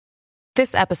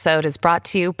This episode is brought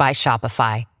to you by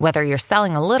Shopify. Whether you're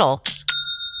selling a little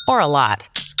or a lot,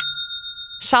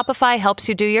 Shopify helps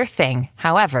you do your thing,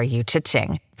 however you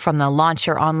cha-ching. From the launch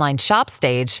your online shop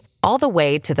stage, all the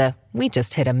way to the we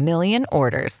just hit 1 million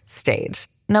orders stage.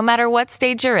 No matter what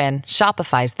stage you're in,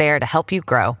 Shopify's there to help you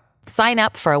grow. Sign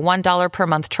up for a $1 per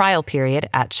month trial period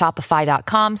at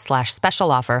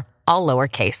shopify.com/special offer, all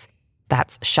lowercase.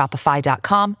 That's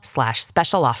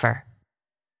shopify.com/special offer.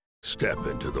 Step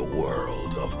into the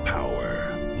world of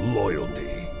power,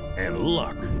 loyalty, and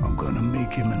luck. I'm gonna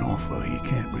make him an offer he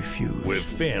can't refuse. With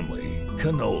family,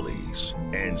 cannolis,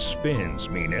 and spins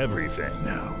mean everything.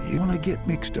 Now, you wanna get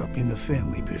mixed up in the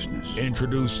family business.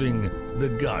 Introducing The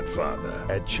Godfather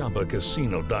at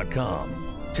ChumbaCasino.com.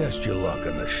 Test your luck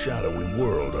in the shadowy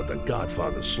world of The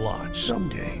Godfather slot.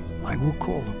 Someday, I will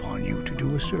call upon you to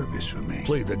do a service for me.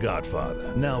 Play The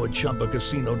Godfather, now at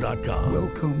ChumbaCasino.com.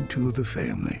 Welcome to the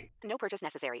family. No purchase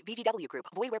necessary. VGW Group.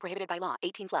 Void where prohibited by law.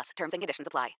 18 plus. Terms and conditions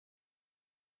apply.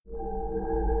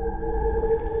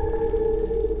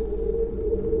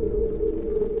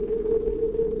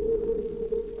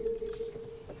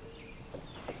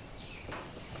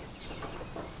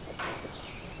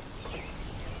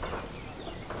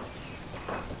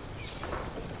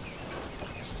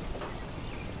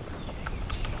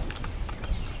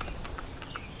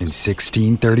 In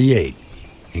 1638,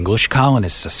 English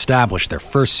colonists established their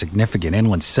first significant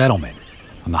inland settlement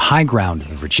on the high ground of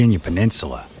the Virginia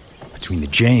Peninsula between the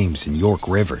James and York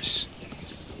Rivers.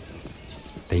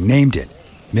 They named it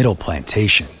Middle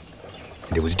Plantation,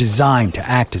 and it was designed to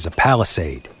act as a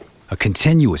palisade, a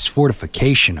continuous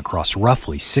fortification across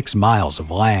roughly 6 miles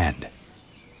of land.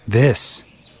 This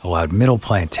allowed Middle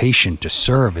Plantation to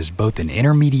serve as both an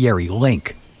intermediary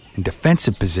link and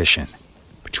defensive position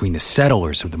between the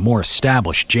settlers of the more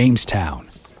established Jamestown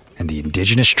and the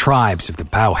indigenous tribes of the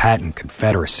Powhatan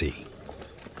Confederacy.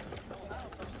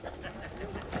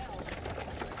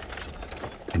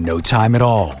 In no time at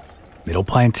all, Middle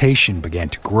Plantation began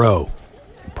to grow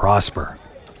and prosper.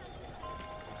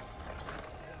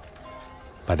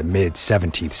 By the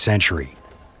mid-17th century,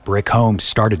 brick homes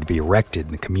started to be erected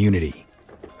in the community,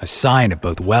 a sign of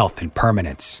both wealth and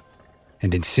permanence.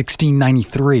 And in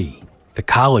 1693, the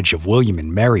College of William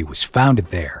and Mary was founded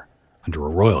there under a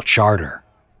royal charter.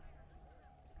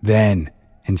 Then,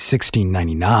 in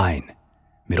 1699,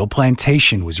 Middle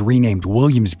Plantation was renamed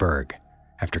Williamsburg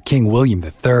after King William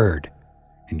III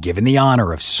and given the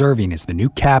honor of serving as the new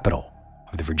capital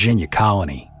of the Virginia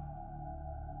colony.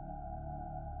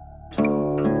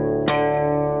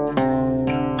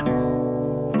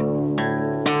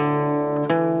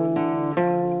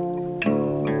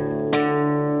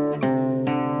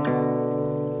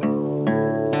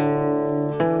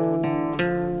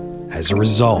 As a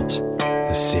result,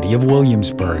 the city of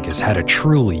Williamsburg has had a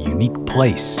truly unique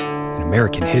place in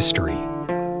American history.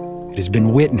 It has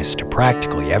been witness to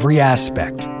practically every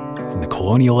aspect, from the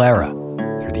colonial era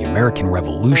through the American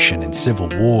Revolution and Civil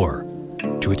War,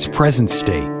 to its present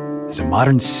state as a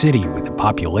modern city with a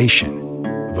population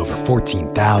of over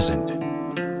 14,000.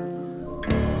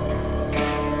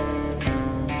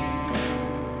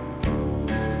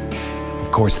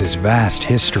 Of course, this vast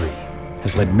history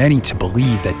has led many to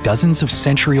believe that dozens of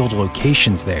century-old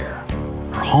locations there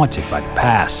are haunted by the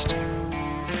past.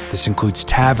 This includes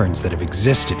taverns that have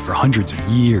existed for hundreds of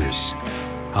years,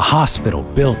 a hospital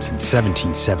built in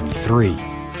 1773,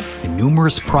 and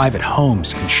numerous private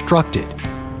homes constructed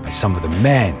by some of the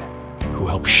men who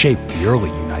helped shape the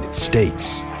early United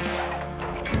States.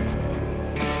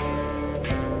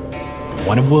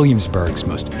 One of Williamsburg's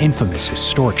most infamous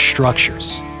historic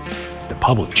structures is the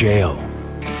public jail,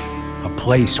 a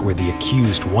place where the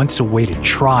accused once awaited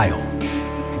trial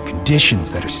in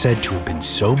conditions that are said to have been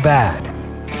so bad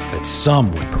that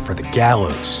some would prefer the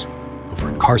gallows over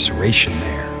incarceration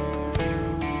there.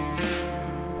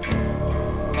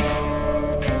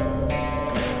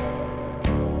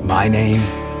 My name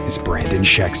is Brandon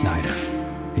Schexnayder,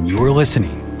 and you are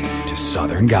listening to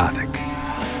Southern Gothic.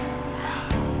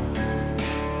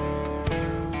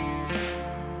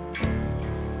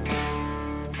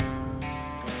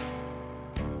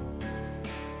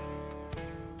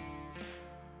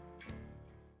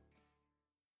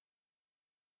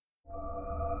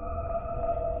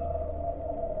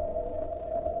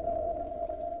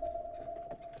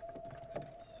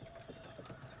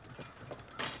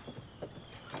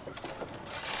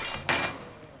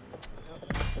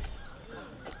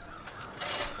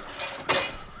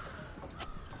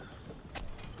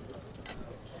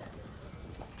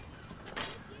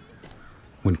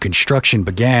 When construction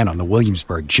began on the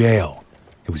Williamsburg jail,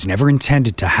 it was never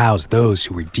intended to house those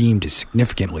who were deemed as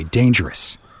significantly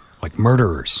dangerous like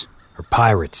murderers or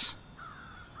pirates.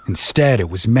 Instead, it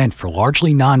was meant for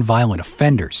largely nonviolent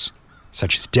offenders,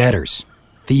 such as debtors,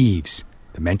 thieves,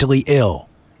 the mentally ill,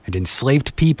 and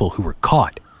enslaved people who were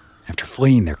caught after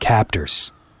fleeing their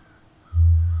captors.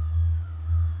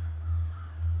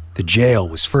 The jail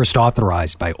was first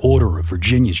authorized by order of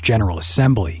Virginia's General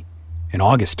Assembly in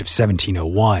August of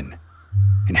 1701,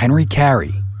 and Henry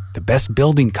Carey, the best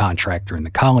building contractor in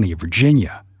the colony of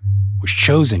Virginia, was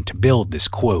chosen to build this,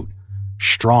 quote,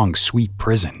 strong, sweet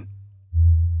prison.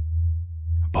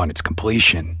 Upon its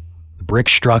completion, the brick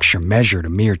structure measured a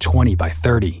mere 20 by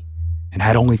 30 and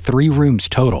had only 3 rooms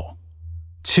total.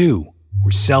 2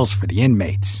 were cells for the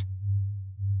inmates.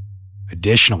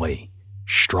 Additionally,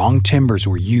 strong timbers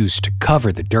were used to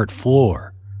cover the dirt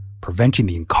floor, preventing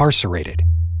the incarcerated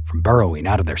from burrowing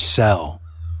out of their cell.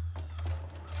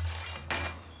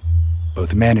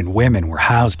 Both men and women were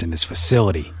housed in this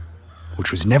facility,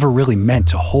 which was never really meant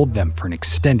to hold them for an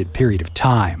extended period of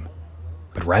time,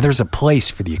 but rather as a place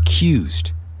for the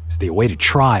accused as they awaited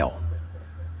trial.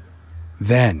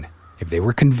 Then, if they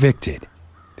were convicted,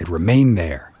 they'd remain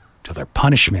there till their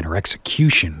punishment or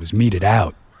execution was meted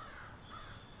out.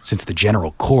 Since the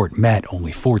general court met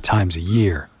only 4 times a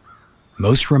year,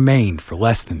 most remained for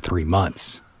less than 3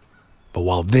 months. But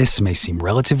while this may seem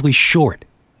relatively short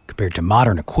compared to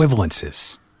modern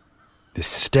equivalences, this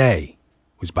stay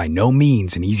was by no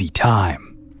means an easy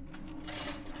time.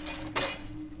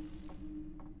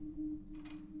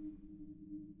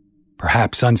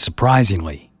 Perhaps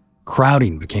unsurprisingly,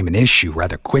 crowding became an issue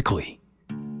rather quickly.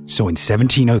 So in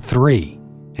 1703,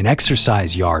 an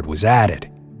exercise yard was added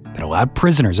that allowed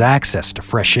prisoners access to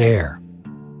fresh air,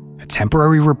 a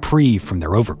temporary reprieve from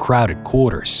their overcrowded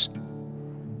quarters.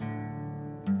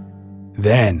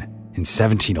 Then, in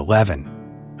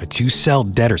 1711, a 2-cell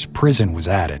debtor's prison was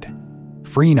added,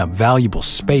 freeing up valuable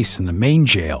space in the main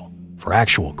jail for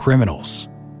actual criminals.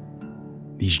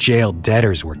 These jailed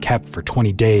debtors were kept for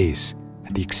 20 days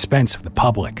at the expense of the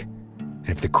public, and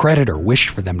if the creditor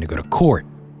wished for them to go to court,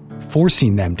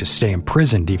 forcing them to stay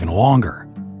imprisoned even longer,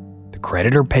 the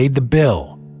creditor paid the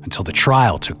bill until the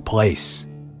trial took place.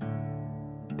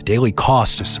 The daily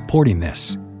cost of supporting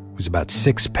this was about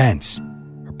 6 pence,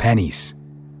 or pennies,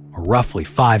 or roughly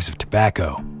 5s of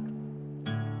tobacco.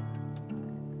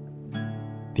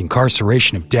 The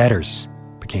incarceration of debtors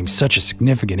became such a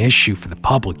significant issue for the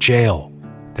public jail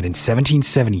that in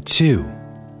 1772,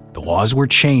 the laws were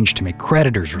changed to make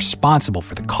creditors responsible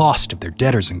for the cost of their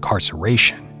debtors'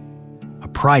 incarceration, a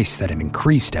price that had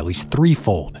increased at least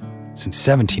 3-fold since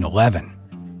 1711.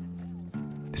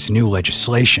 This new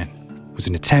legislation was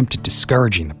an attempt at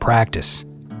discouraging the practice,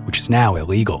 which is now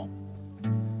illegal.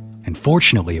 And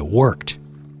fortunately, it worked,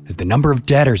 as the number of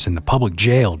debtors in the public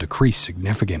jail decreased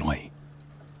significantly.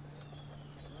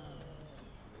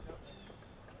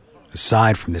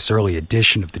 Aside from this early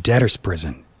edition of the debtor's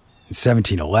prison in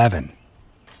 1711,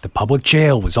 the public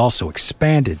jail was also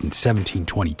expanded in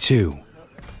 1722,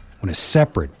 when a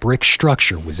separate brick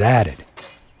structure was added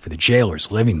for the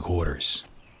jailers' living quarters.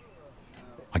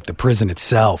 Like the prison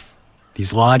itself,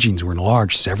 these lodgings were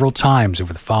enlarged several times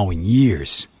over the following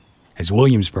years, as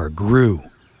Williamsburg grew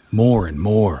more and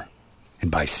more, and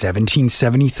by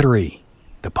 1773,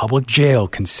 the public jail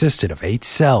consisted of 8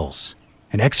 cells,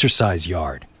 an exercise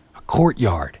yard, a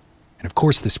courtyard, and of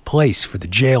course this place for the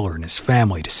jailer and his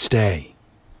family to stay.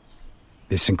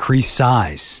 This increased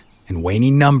size and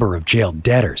waning number of jailed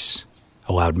debtors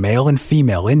allowed male and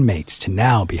female inmates to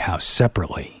now be housed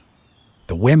separately,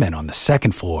 the women on the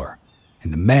second floor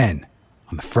and the men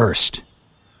on the first.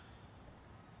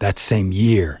 That same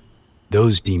year,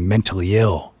 those deemed mentally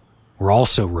ill were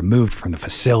also removed from the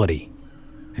facility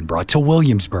and brought to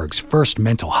Williamsburg's first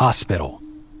mental hospital,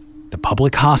 the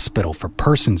Public Hospital for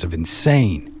Persons of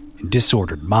Insane and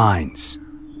Disordered Minds.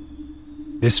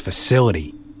 This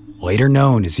facility, later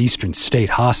known as Eastern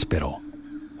State Hospital,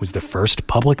 was the first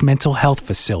public mental health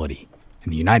facility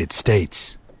in the United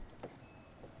States.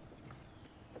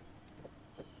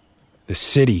 The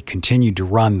city continued to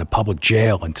run the public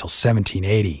jail until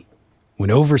 1780, when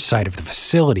oversight of the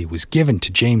facility was given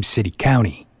to James City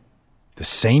County, the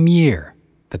same year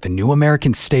that the new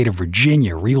American state of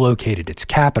Virginia relocated its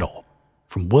capital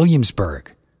from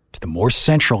Williamsburg to the more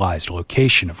centralized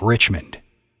location of Richmond.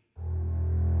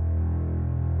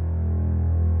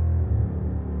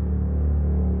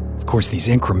 Of course, these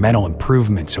incremental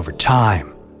improvements over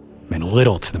time meant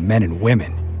little to the men and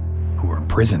women who were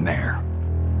imprisoned there.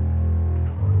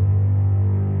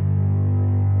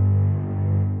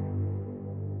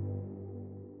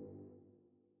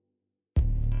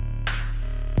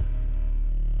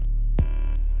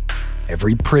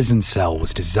 Every prison cell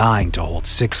was designed to hold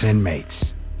 6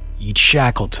 inmates, each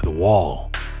shackled to the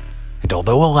wall. And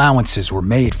although allowances were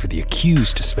made for the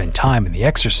accused to spend time in the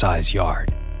exercise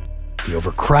yard, the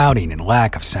overcrowding and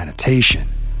lack of sanitation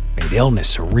made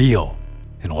illness a real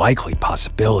and likely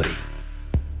possibility.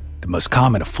 The most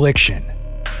common affliction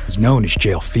was known as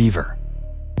jail fever.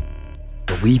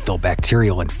 The lethal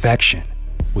bacterial infection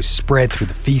was spread through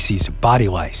the feces of body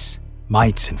lice,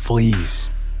 mites, and fleas,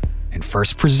 and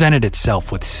first presented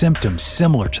itself with symptoms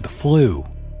similar to the flu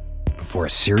before a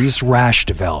serious rash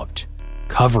developed,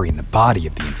 covering the body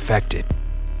of the infected.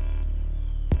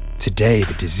 Today,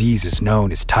 the disease is known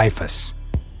as typhus,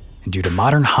 and due to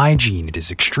modern hygiene, it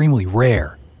is extremely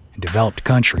rare in developed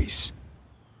countries.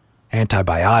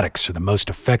 Antibiotics are the most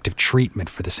effective treatment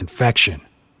for this infection,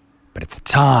 but at the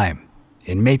time,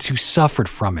 inmates who suffered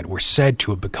from it were said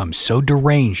to have become so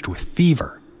deranged with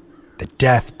fever that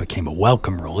death became a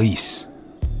welcome release.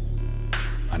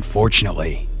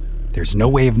 Unfortunately, there's no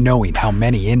way of knowing how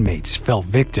many inmates fell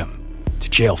victim to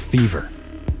jail fever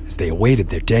as they awaited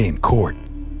their day in court.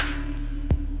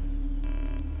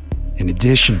 In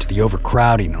addition to the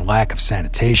overcrowding and lack of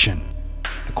sanitation,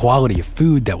 the quality of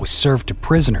food that was served to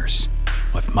prisoners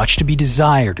left much to be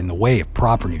desired in the way of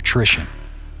proper nutrition.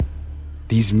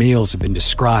 These meals have been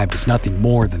described as nothing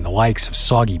more than the likes of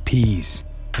soggy peas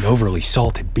and overly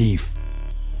salted beef.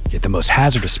 Yet the most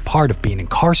hazardous part of being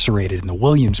incarcerated in the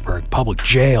Williamsburg public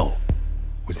jail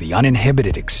was the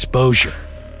uninhibited exposure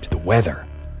to the weather.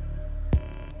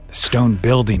 The stone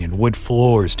building and wood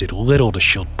floors did little to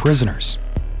shield prisoners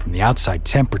from the outside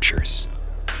temperatures,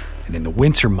 and in the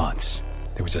winter months,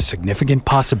 there was a significant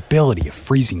possibility of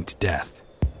freezing to death.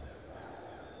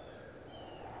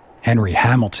 Henry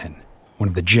Hamilton, one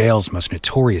of the jail's most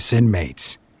notorious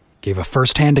inmates, gave a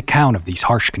first-hand account of these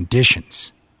harsh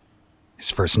conditions.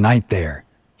 His first night there,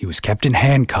 he was kept in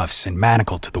handcuffs and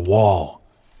manacled to the wall,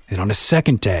 and on his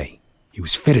second day, he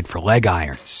was fitted for leg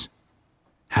irons.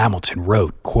 Hamilton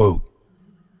wrote, quote,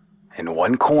 "In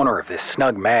one corner of this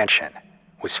snug mansion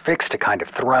was fixed a kind of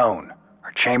throne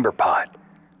or chamber pot,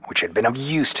 which had been of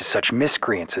use to such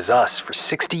miscreants as us for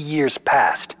 60 years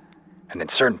past, and in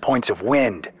certain points of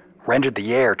wind rendered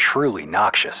the air truly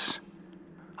noxious.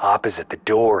 Opposite the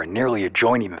door and nearly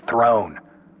adjoining the throne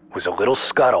was a little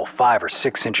scuttle 5 or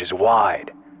 6 inches wide,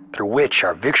 through which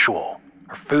our victual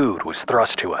or food was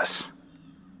thrust to us."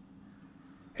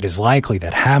 It is likely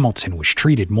that Hamilton was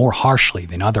treated more harshly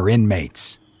than other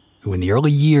inmates, who in the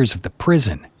early years of the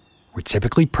prison were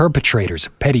typically perpetrators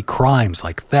of petty crimes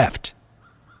like theft,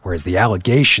 whereas the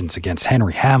allegations against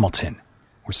Henry Hamilton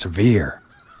were severe.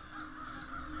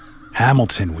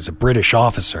 Hamilton was a British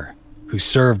officer who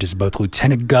served as both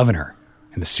lieutenant governor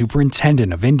and the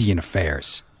superintendent of Indian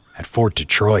Affairs at Fort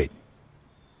Detroit.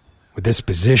 With this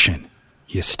position,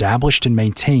 he established and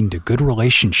maintained a good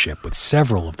relationship with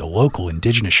several of the local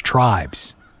indigenous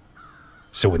tribes.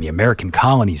 So when the American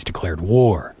colonies declared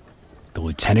war, the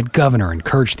lieutenant governor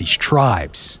encouraged these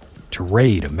tribes to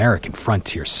raid American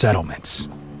frontier settlements.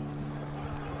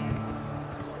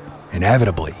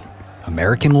 Inevitably,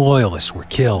 American loyalists were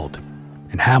killed,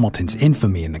 and Hamilton's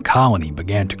infamy in the colony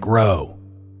began to grow.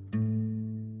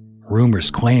 Rumors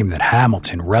claim that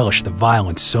Hamilton relished the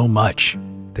violence so much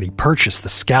that he purchased the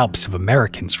scalps of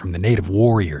Americans from the native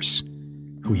warriors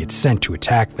who he had sent to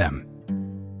attack them.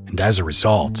 And as a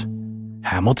result,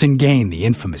 Hamilton gained the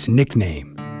infamous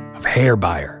nickname of hair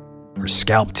buyer or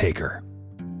scalp taker.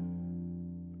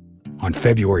 On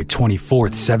February 24,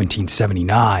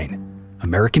 1779,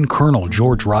 American Colonel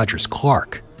George Rogers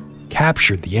Clark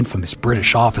captured the infamous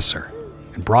British officer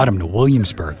and brought him to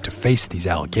Williamsburg to face these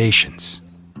allegations.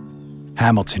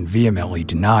 Hamilton vehemently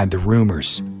denied the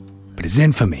rumors, but his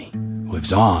infamy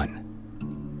lives on.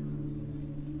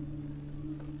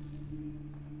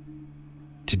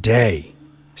 Today,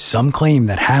 some claim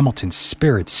that Hamilton's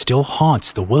spirit still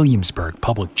haunts the Williamsburg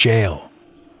public jail,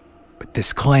 but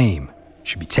this claim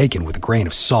should be taken with a grain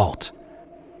of salt,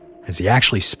 as he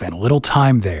actually spent little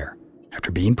time there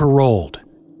after being paroled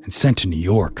and sent to New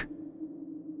York.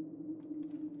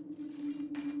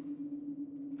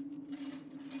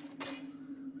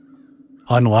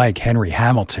 Unlike Henry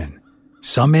Hamilton,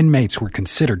 some inmates were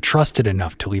considered trusted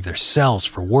enough to leave their cells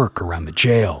for work around the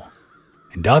jail,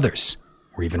 and others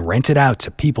were even rented out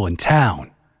to people in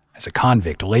town as a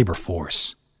convict labor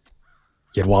force.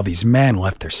 Yet while these men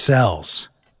left their cells,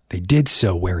 they did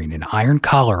so wearing an iron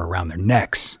collar around their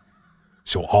necks,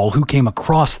 so all who came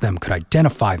across them could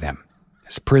identify them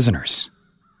as prisoners.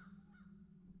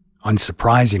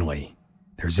 Unsurprisingly,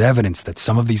 there's evidence that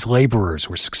some of these laborers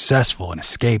were successful in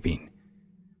escaping,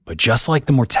 but just like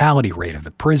the mortality rate of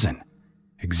the prison,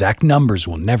 Exact numbers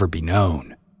will never be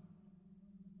known.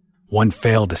 One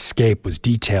failed escape was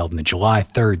detailed in the July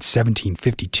 3,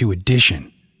 1752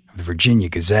 edition of the Virginia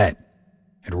Gazette.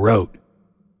 It wrote,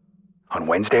 "On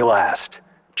Wednesday last,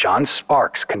 John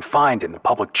Sparks, confined in the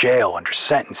public jail under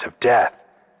sentence of death,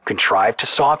 contrived to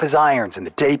saw off his irons in the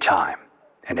daytime,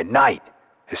 and at night,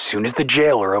 as soon as the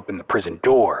jailer opened the prison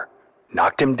door,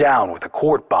 knocked him down with a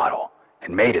quart bottle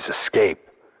and made his escape.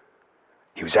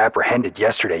 He was apprehended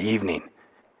yesterday evening,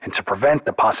 and to prevent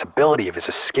the possibility of his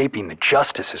escaping the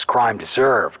justice his crime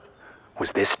deserved,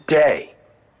 was this day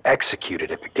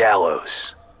executed at the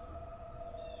gallows."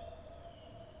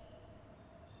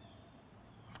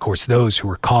 Of course, those who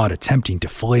were caught attempting to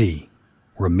flee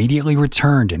were immediately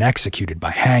returned and executed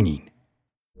by hanging.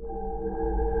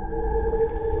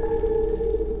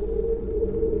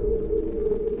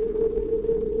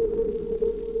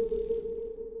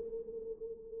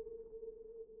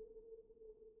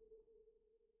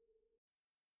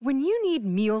 When you need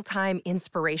mealtime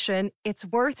inspiration, it's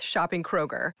worth shopping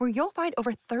Kroger, where you'll find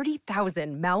over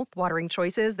 30,000 mouth-watering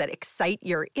choices that excite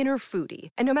your inner foodie.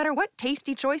 And no matter what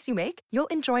tasty choice you make, you'll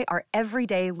enjoy our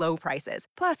everyday low prices,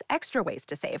 plus extra ways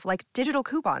to save, like digital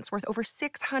coupons worth over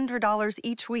 $600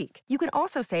 each week. You can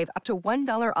also save up to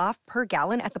 $1 off per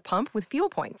gallon at the pump with fuel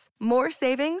points. More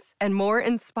savings and more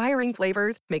inspiring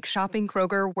flavors make shopping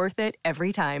Kroger worth it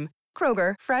every time.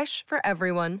 Kroger, fresh for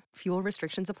everyone. Fuel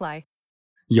restrictions apply.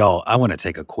 Y'all, I want to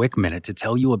take a quick minute to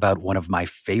tell you about one of my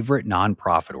favorite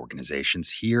nonprofit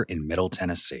organizations here in Middle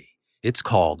Tennessee. It's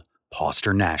called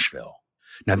Poster Nashville.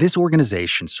 Now, this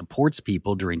organization supports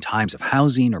people during times of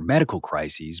housing or medical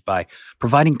crises by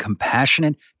providing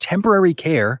compassionate, temporary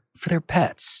care for their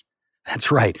pets. That's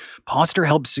right, Poster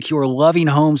helps secure loving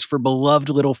homes for beloved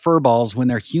little furballs when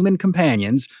their human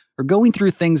companions are going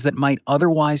through things that might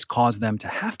otherwise cause them to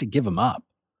have to give them up.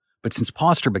 But since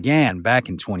Poster began back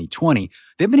in 2020,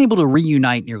 they've been able to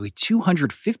reunite nearly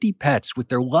 250 pets with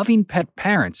their loving pet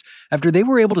parents after they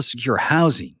were able to secure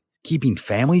housing, keeping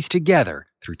families together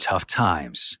through tough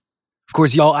times. Of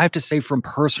course, y'all, I have to say from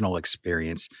personal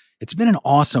experience, it's been an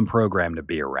awesome program to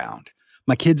be around.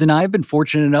 My kids and I have been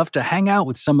fortunate enough to hang out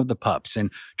with some of the pups,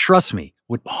 and trust me,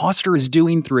 what Poster is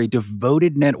doing through a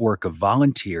devoted network of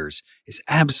volunteers is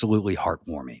absolutely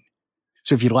heartwarming.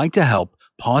 So if you'd like to help,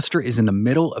 Poster is in the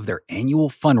middle of their annual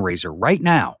fundraiser right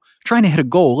now, trying to hit a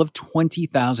goal of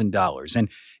 $20,000, and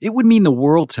it would mean the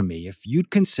world to me if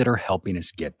you'd consider helping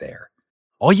us get there.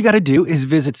 All you got to do is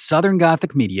visit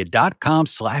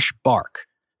southerngothicmedia.com/bark.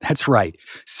 That's right,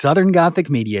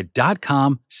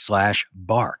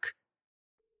 southerngothicmedia.com/bark.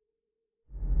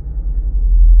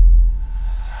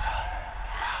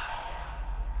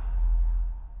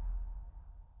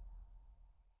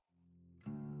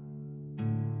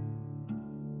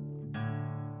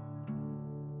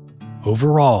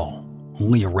 Overall,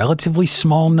 only a relatively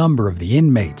small number of the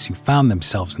inmates who found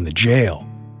themselves in the jail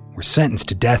were sentenced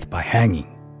to death by hanging.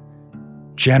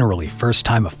 Generally,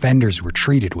 first-time offenders were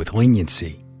treated with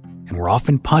leniency and were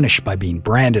often punished by being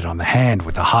branded on the hand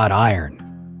with a hot iron.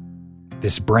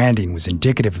 This branding was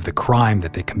indicative of the crime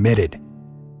that they committed.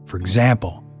 For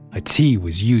example, a T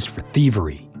was used for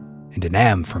thievery and an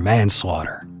M for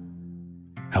manslaughter.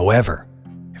 However,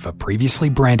 if a previously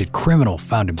branded criminal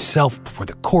found himself before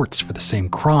the courts for the same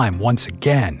crime once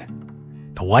again,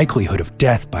 the likelihood of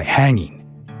death by hanging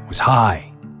was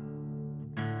high.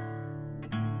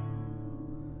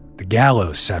 The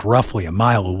gallows sat roughly a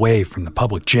mile away from the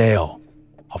public jail,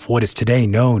 off what is today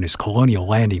known as Colonial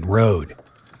Landing Road,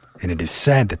 and it is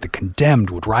said that the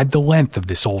condemned would ride the length of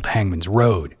this old hangman's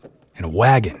road in a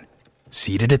wagon,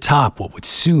 seated atop what would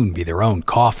soon be their own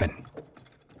coffin.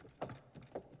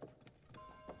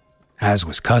 As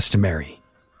was customary,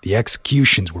 the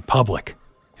executions were public,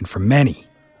 and for many,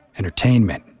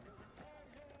 entertainment.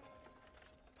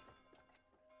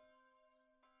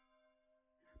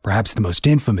 Perhaps the most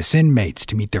infamous inmates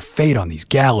to meet their fate on these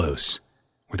gallows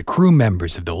were the crew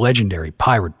members of the legendary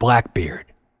pirate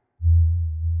Blackbeard.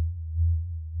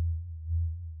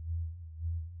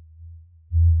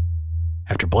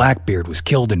 After Blackbeard was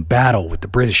killed in battle with the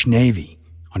British Navy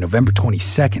on November 22,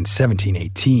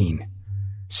 1718,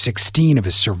 16 of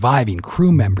his surviving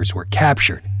crew members were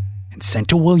captured and sent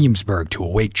to Williamsburg to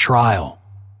await trial.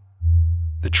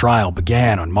 The trial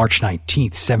began on March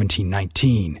 19,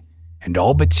 1719, and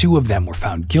all but 2 of them were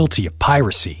found guilty of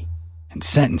piracy and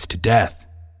sentenced to death.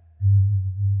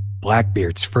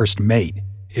 Blackbeard's first mate,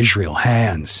 Israel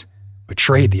Hands,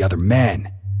 betrayed the other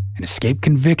men and escaped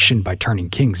conviction by turning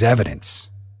King's evidence.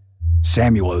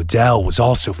 Samuel Odell was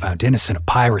also found innocent of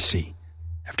piracy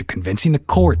after convincing the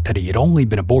court that he had only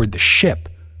been aboard the ship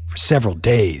for several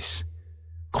days.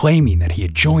 claiming that he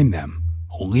had joined them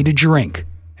only to drink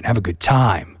and have a good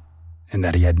time, and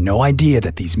that he had no idea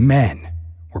that these men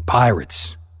were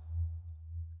pirates.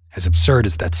 As absurd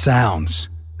as that sounds,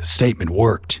 the statement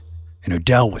worked, and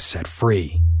Odell was set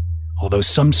free, although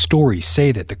some stories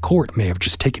say that the court may have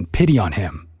just taken pity on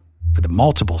him for the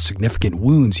multiple significant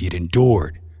wounds he had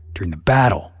endured during the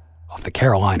battle off the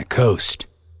Carolina coast.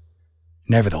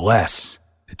 Nevertheless,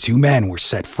 the two men were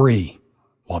set free,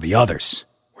 while the others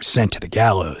were sent to the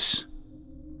gallows.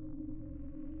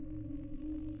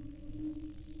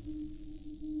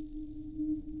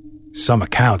 Some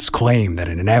accounts claim that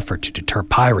in an effort to deter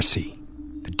piracy,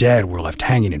 the dead were left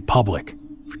hanging in public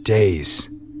for days,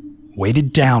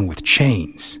 weighted down with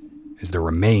chains as their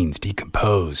remains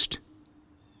decomposed.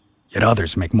 Yet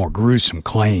others make more gruesome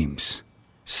claims,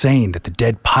 saying that the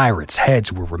dead pirates'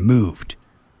 heads were removed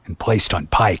and placed on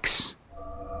pikes.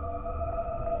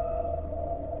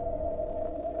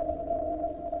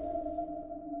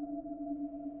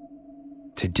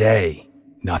 Today,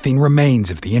 nothing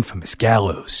remains of the infamous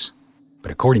gallows,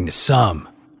 but according to some,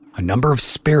 a number of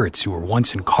spirits who were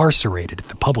once incarcerated at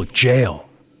the public jail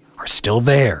are still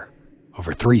there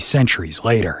over 3 centuries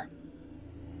later.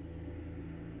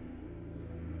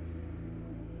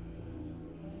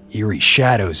 Eerie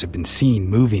shadows have been seen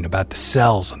moving about the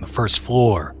cells on the first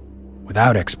floor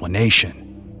without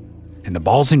explanation, and the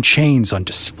balls and chains on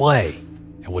display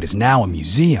at what is now a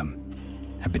museum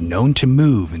have been known to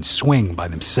move and swing by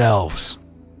themselves.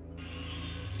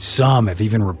 Some have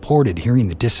even reported hearing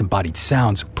the disembodied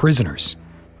sounds of prisoners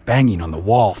banging on the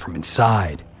wall from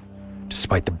inside,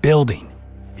 despite the building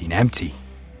being empty.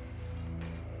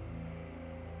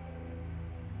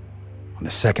 On the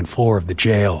second floor of the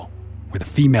jail, where the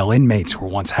female inmates were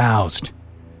once housed,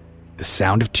 the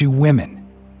sound of 2 women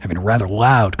having a rather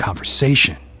loud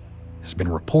conversation has been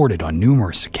reported on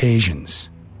numerous occasions,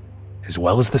 as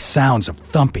well as the sounds of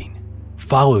thumping,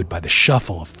 followed by the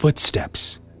shuffle of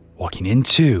footsteps walking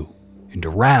into and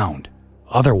around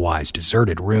otherwise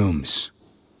deserted rooms.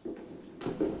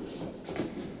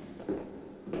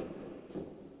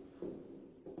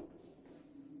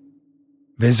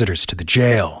 Visitors to the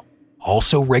jail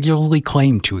also regularly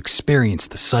claim to experience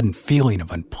the sudden feeling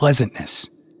of unpleasantness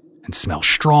and smell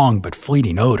strong but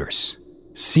fleeting odors,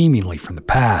 seemingly from the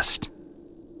past.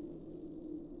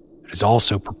 It is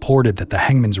also purported that the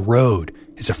Hangman's Road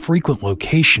is a frequent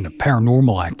location of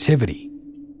paranormal activity.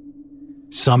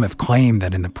 Some have claimed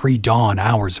that in the pre-dawn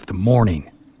hours of the morning,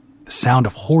 the sound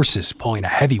of horses pulling a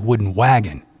heavy wooden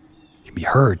wagon can be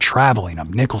heard traveling up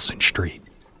Nicholson Street.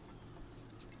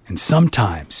 And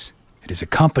sometimes it is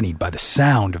accompanied by the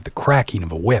sound of the cracking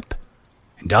of a whip,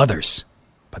 and others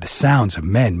by the sounds of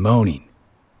men moaning.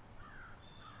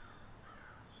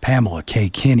 Pamela K.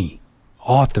 Kinney,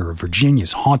 author of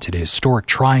Virginia's Haunted Historic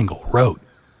Triangle, wrote,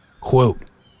 quote,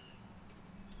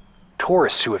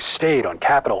 "Tourists who have stayed on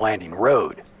Capitol Landing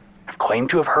Road have claimed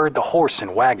to have heard the horse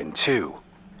and wagon too,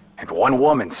 and one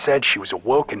woman said she was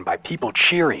awoken by people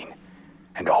cheering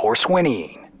and a horse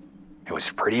whinnying. It was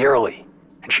pretty early,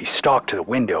 and she stalked to the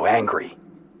window angry,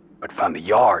 but found the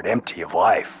yard empty of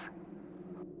life."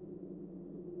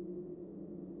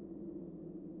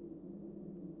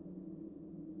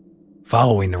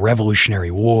 Following the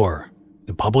Revolutionary War,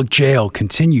 the public jail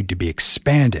continued to be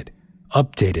expanded,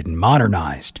 updated, and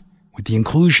modernized, with the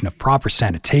inclusion of proper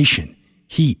sanitation,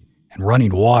 heat, and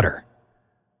running water.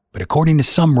 But according to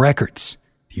some records,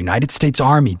 the United States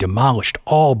Army demolished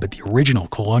all but the original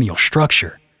colonial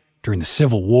structure during the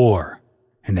Civil War,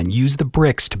 and then used the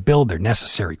bricks to build their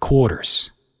necessary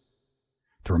quarters.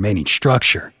 The remaining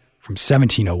structure, from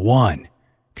 1701,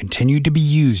 continued to be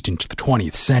used into the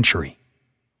 20th century.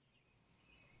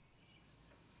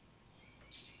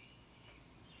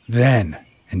 Then,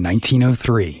 in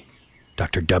 1903,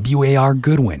 Dr. W.A.R.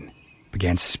 Goodwin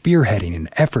began spearheading an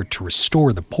effort to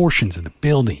restore the portions of the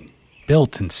building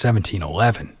built in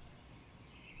 1711.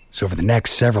 So over the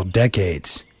next several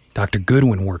decades, Dr.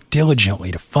 Goodwin worked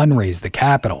diligently to fundraise the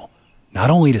capital, not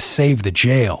only to save the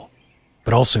jail,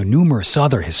 but also numerous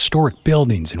other historic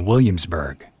buildings in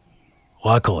Williamsburg.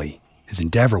 Luckily, his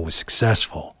endeavor was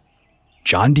successful.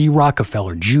 John D.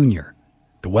 Rockefeller Jr.,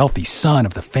 the wealthy son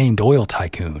of the famed oil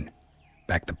tycoon,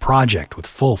 backed the project with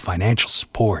full financial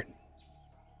support.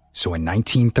 So in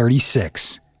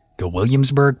 1936, the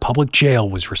Williamsburg Public Jail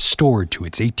was restored to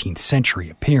its 18th century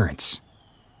appearance,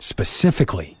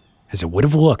 specifically as it would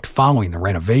have looked following the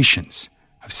renovations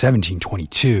of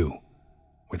 1722,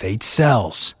 with 8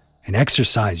 cells, an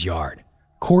exercise yard,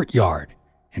 courtyard,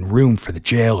 and room for the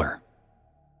jailer.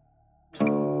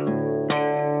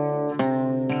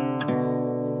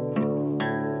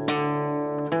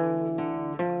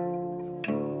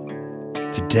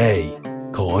 Today,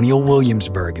 Colonial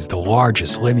Williamsburg is the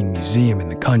largest living museum in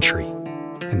the country,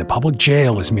 and the public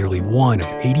jail is merely one of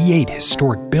 88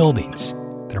 historic buildings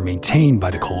that are maintained by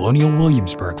the Colonial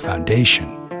Williamsburg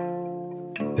Foundation.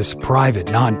 This private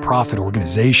nonprofit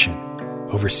organization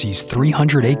oversees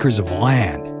 300 acres of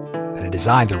land that it is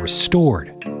either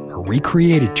restored or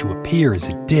recreated to appear as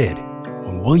it did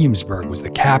when Williamsburg was the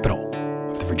capital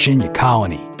of the Virginia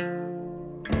colony.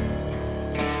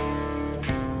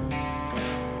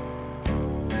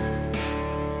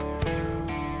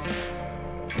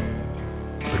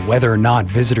 But whether or not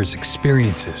visitors'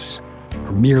 experiences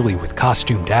are merely with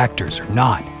costumed actors or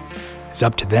not is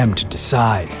up to them to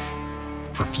decide.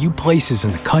 For few places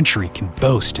in the country can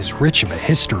boast as rich of a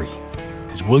history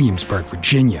as Williamsburg,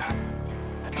 Virginia,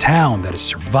 a town that has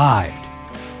survived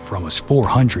for almost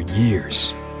 400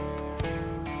 years.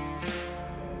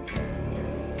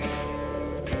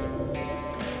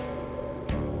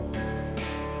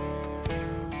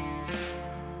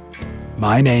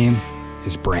 My name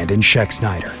is Brandon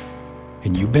Schexnayder,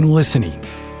 and you've been listening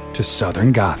to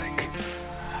Southern Gothic.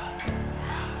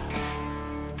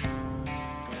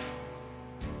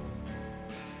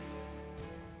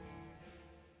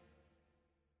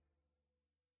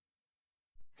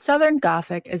 Southern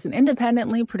Gothic is an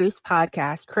independently produced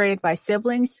podcast created by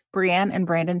siblings Brianne and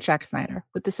Brandon Schexnayder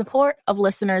with the support of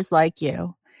listeners like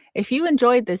you. If you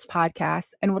enjoyed this podcast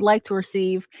and would like to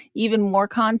receive even more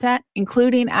content,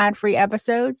 including ad-free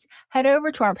episodes, head over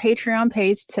to our Patreon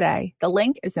page today. The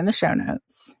link is in the show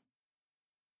notes.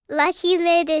 Lucky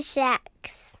Land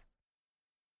Shacks.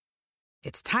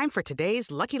 It's time for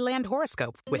today's Lucky Land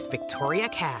horoscope with Victoria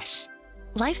Cash.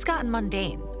 Life's gotten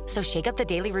mundane, so shake up the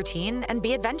daily routine and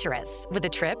be adventurous with a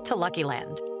trip to Lucky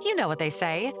Land. You know what they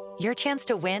say, your chance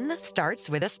to win starts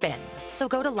with a spin. So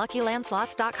go to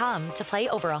LuckyLandSlots.com to play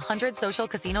over 100 social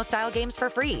casino-style games for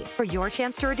free for your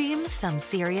chance to redeem some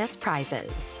serious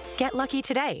prizes. Get lucky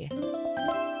today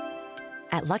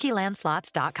at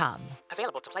LuckyLandSlots.com.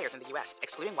 Available to players in the U.S.,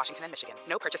 excluding Washington and Michigan.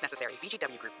 No purchase necessary.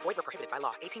 VGW Group. Void where prohibited by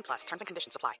law. 18+. Terms and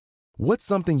conditions apply. What's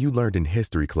something you learned in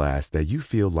history class that you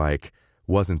feel like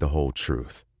wasn't the whole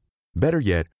truth? Better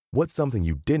yet, what's something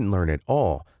you didn't learn at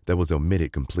all that was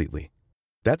omitted completely?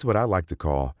 That's what I like to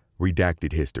call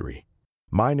redacted history.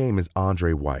 My name is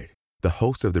Andre White, the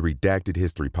host of the Redacted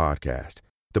History Podcast,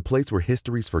 the place where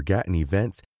history's forgotten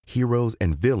events, heroes,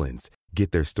 and villains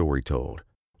get their story told,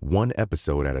 one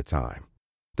episode at a time.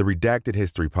 The Redacted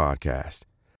History Podcast.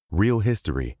 Real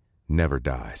history never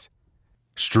dies.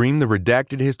 Stream the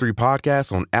Redacted History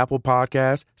Podcast on Apple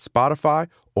Podcasts, Spotify,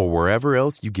 or wherever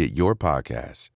else you get your podcasts.